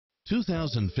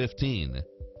2015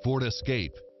 Ford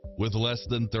Escape. With less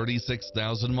than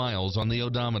 36,000 miles on the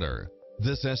odometer,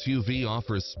 this SUV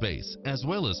offers space as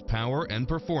well as power and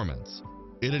performance.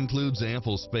 It includes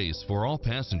ample space for all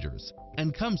passengers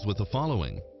and comes with the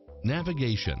following: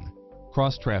 navigation,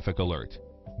 cross-traffic alert,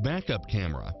 backup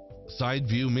camera, side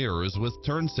view mirrors with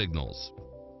turn signals,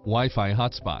 Wi-Fi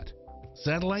hotspot,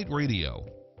 satellite radio,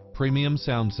 premium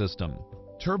sound system,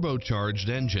 turbocharged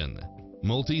engine,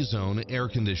 multi-zone air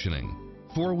conditioning,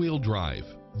 four-wheel drive.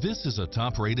 This is a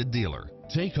top-rated dealer.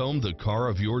 Take home the car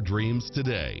of your dreams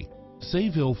today.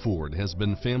 Sayville Ford has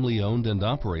been family-owned and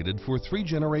operated for 3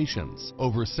 generations,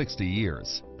 over 60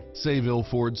 years. Sayville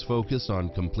Ford's focus on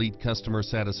complete customer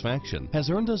satisfaction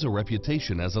has earned us a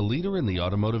reputation as a leader in the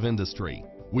automotive industry.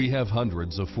 We have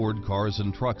hundreds of Ford cars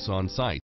and trucks on site